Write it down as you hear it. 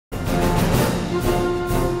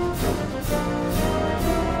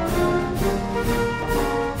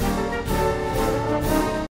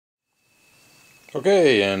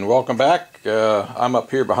Okay, and welcome back. I'm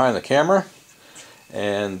up here behind the camera,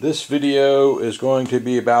 and this video is going to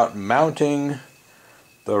be about mounting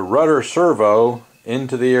the rudder servo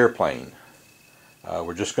into the airplane.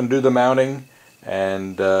 We're just going to do the mounting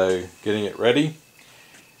and getting it ready.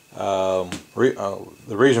 The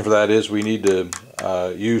reason for that is we need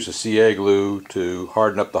to use the CA glue to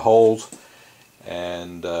harden up the holes,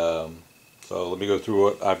 and so let me go through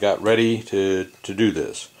what I've got ready to do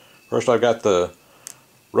this. First, I've got the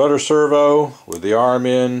rudder servo with the arm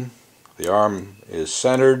in. The arm is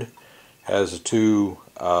centered, has the two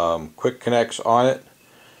quick connects on it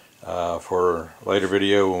for later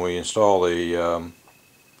video when we install the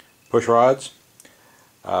push rods.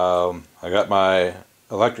 I got my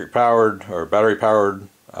electric powered or battery powered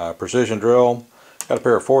precision drill. Got a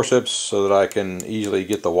pair of forceps so that I can easily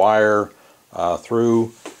get the wire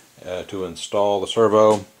through to install the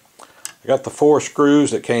servo. I got the 4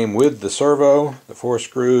 screws that came with the servo. The 4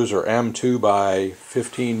 screws are M2 by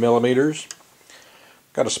 15 millimeters.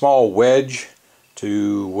 Got a small wedge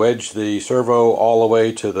to wedge the servo all the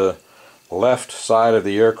way to the left side of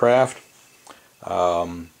the aircraft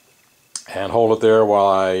and hold it there while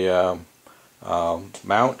I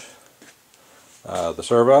mount the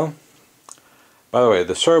servo. By the way,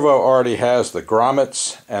 the servo already has the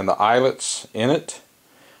grommets and the eyelets in it.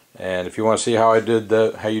 And if you want to see how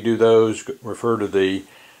how you do those, refer to the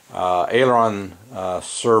aileron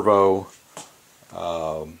servo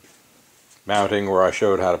mounting where I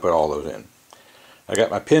showed how to put all those in. I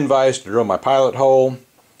got my pin vise to drill my pilot hole.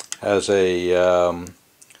 Has a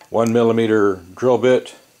 1 millimeter drill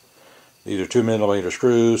bit. These are 2 millimeter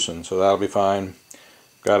screws, and so that'll be fine.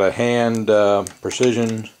 Got a hand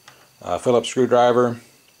precision Phillips screwdriver.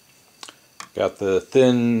 Got the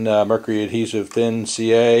thin mercury adhesive thin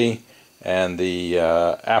CA and the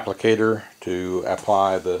applicator to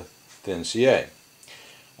apply the thin CA.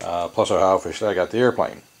 Plus obviously I got the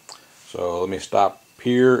airplane. So let me stop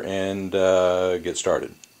here and get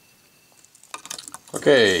started.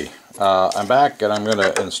 Okay, I'm back, and I'm going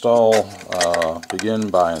to begin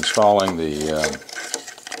by installing the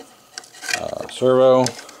servo.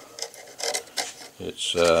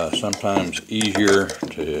 It's sometimes easier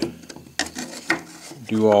to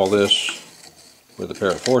do all this with a pair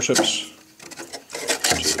of forceps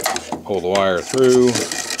to pull the wire through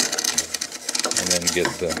and then get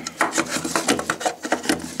the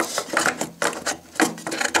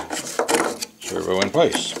servo in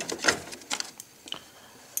place.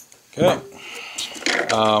 Okay.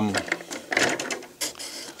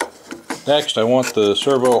 Next, I want the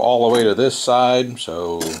servo all the way to this side,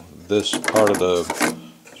 so this part of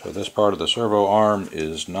the servo arm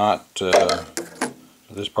is not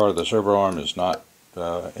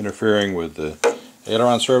interfering with the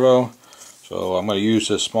aileron servo. So I'm going to use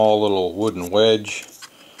this small little wooden wedge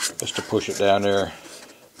just to push it down there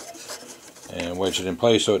and wedge it in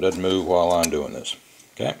place so it doesn't move while I'm doing this.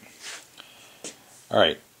 Okay.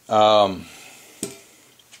 Alright. I'm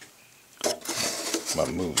going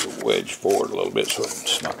to move the wedge forward a little bit so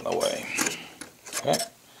it's not in the way. Okay.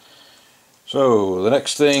 So the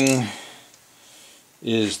next thing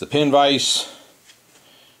is the pin vise.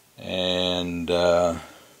 And I'm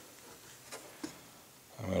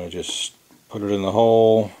going to just put it in the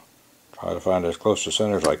hole, try to find as close to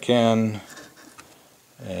center as I can,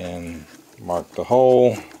 and mark the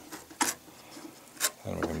hole.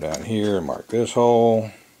 Then we'll come down here and mark this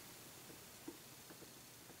hole.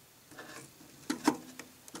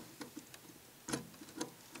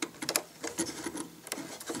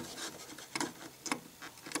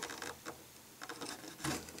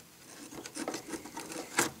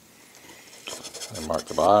 And mark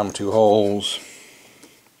the bottom 2 holes.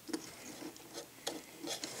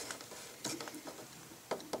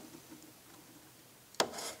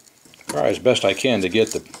 Try as best I can to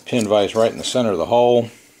get the pin vise right in the center of the hole.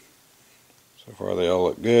 So far they all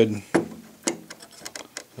look good.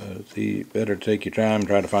 But it's better to take your time and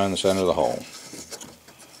try to find the center of the hole.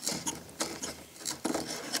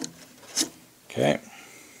 Okay.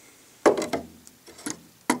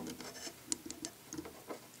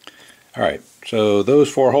 Alright, so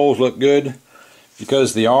those 4 holes look good.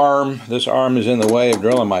 Because this arm is in the way of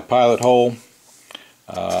drilling my pilot hole,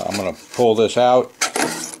 I'm going to pull this out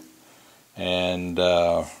and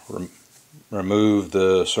remove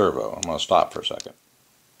the servo. I'm going to stop for a second.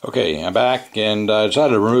 Okay, I'm back, and I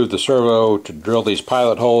decided to remove the servo to drill these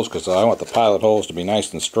pilot holes because I want the pilot holes to be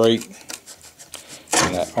nice and straight,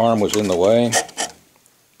 and that arm was in the way.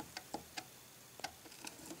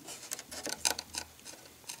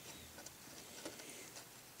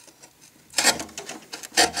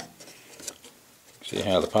 See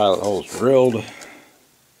how the pilot hole's drilled.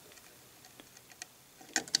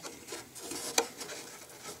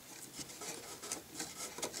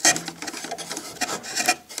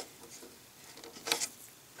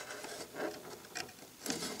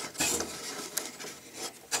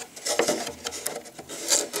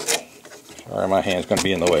 my hand's going to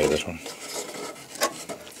be in the way of this one.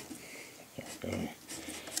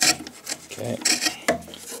 Okay.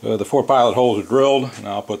 So the 4 pilot holes are drilled.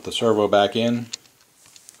 Now I'll put the servo back in.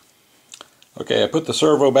 Okay, I put the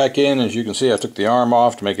servo back in. As you can see, I took the arm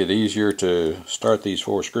off to make it easier to start these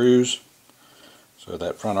 4 screws, so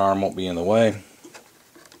that front arm won't be in the way.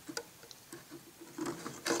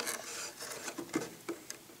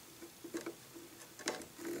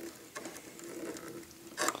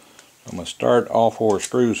 I'm going to start all 4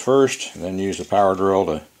 screws first, and then use the power drill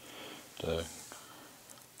to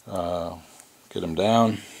get them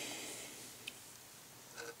down.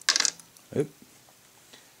 Oop.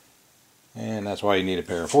 And that's why you need a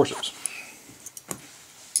pair of forceps.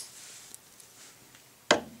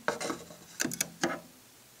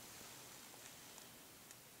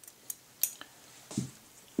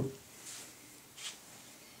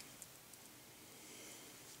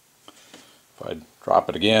 If I drop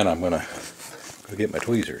it again, I'm going to go get my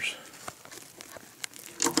tweezers.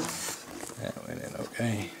 That went in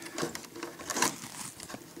okay.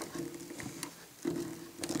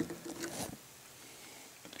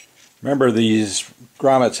 Remember, these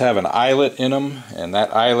grommets have an eyelet in them, and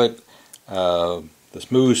that eyelet, the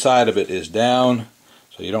smooth side of it is down,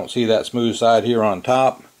 so you don't see that smooth side here on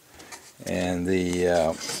top, and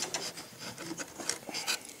the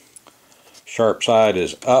sharp side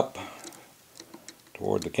is up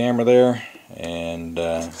toward the camera there, and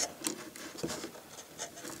that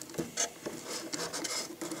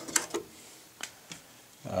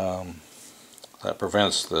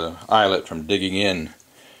prevents the eyelet from digging in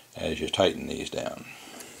as you tighten these down.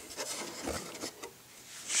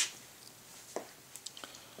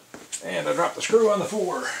 And I dropped the screw on the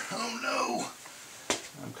floor. Oh no!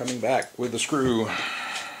 I'm coming back with the screw.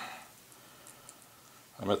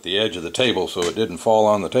 I'm at the edge of the table, so it didn't fall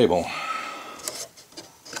on the table.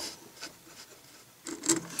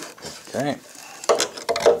 Okay.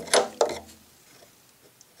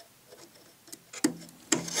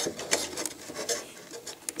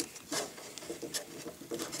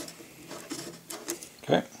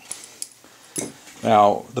 Okay.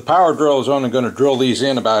 Now, the power drill is only going to drill these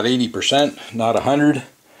in about 80%, not 100.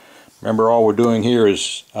 Remember, all we're doing here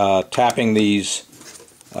is tapping these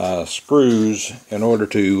screws in order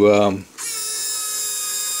to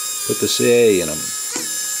put the CA in them.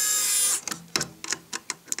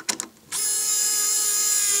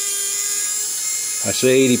 I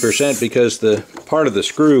say 80% because the part of the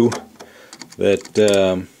screw that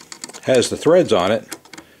has the threads on it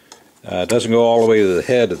doesn't go all the way to the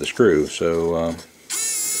head of the screw, so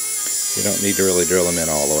you don't need to really drill them in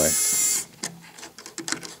all the way.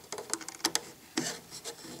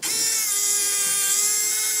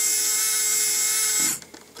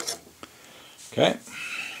 Okay,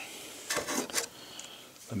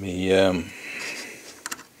 let me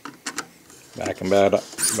back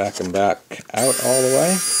them back out all the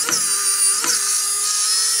way.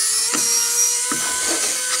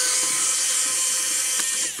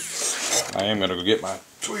 I am going to go get my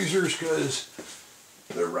tweezers because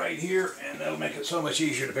they're right here, and that'll make it so much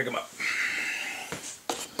easier to pick them up.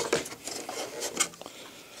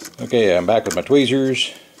 Okay, I'm back with my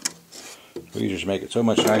tweezers. Tweezers make it so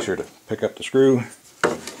much nicer to pick up the screw.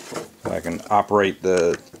 I can operate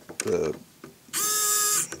the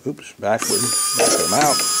oops, backward, back them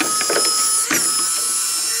out.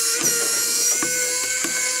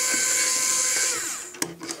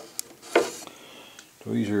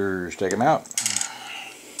 Tweezers, take them out.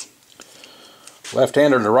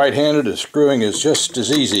 Left-handed and right-handed, the screwing is just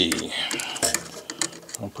as easy.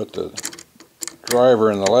 I'll put the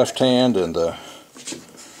driver in the left hand and the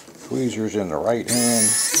tweezers in the right hand.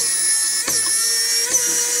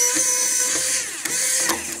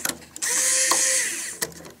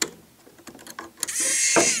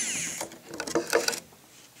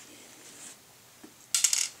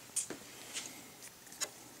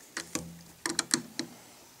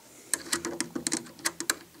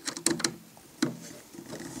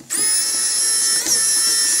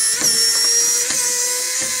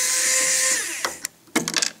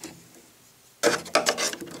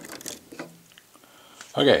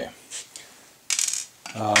 Okay,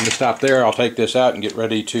 I'm going to stop there. I'll take this out and get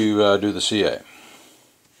ready to do the CA.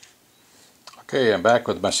 Okay, I'm back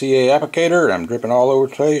with my CA applicator. I'm dripping all over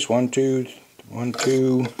the place. 1, 2, 1,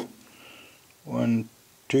 2, 1,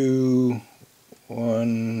 2,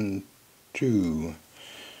 1, 2.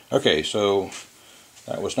 Okay, so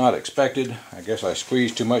that was not expected. I guess I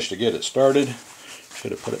squeezed too much to get it started.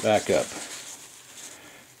 Should have put it back up.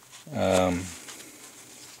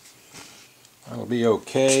 That'll be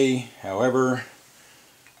okay. However,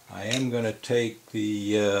 I am going to take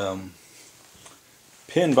the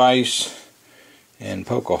pin vise and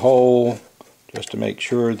poke a hole just to make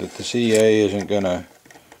sure that the CA isn't going to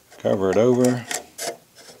cover it over.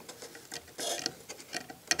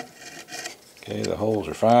 Okay, the holes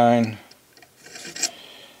are fine.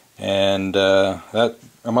 And I'm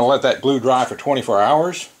going to let that glue dry for 24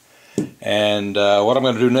 hours. And what I'm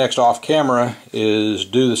going to do next off camera is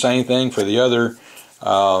do the same thing for the other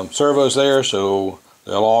servos there, so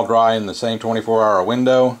they'll all dry in the same 24-hour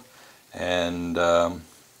window. And we'll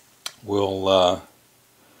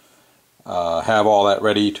have all that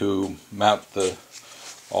ready to mount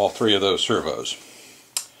all three of those servos.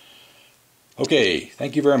 Okay,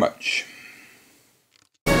 thank you very much.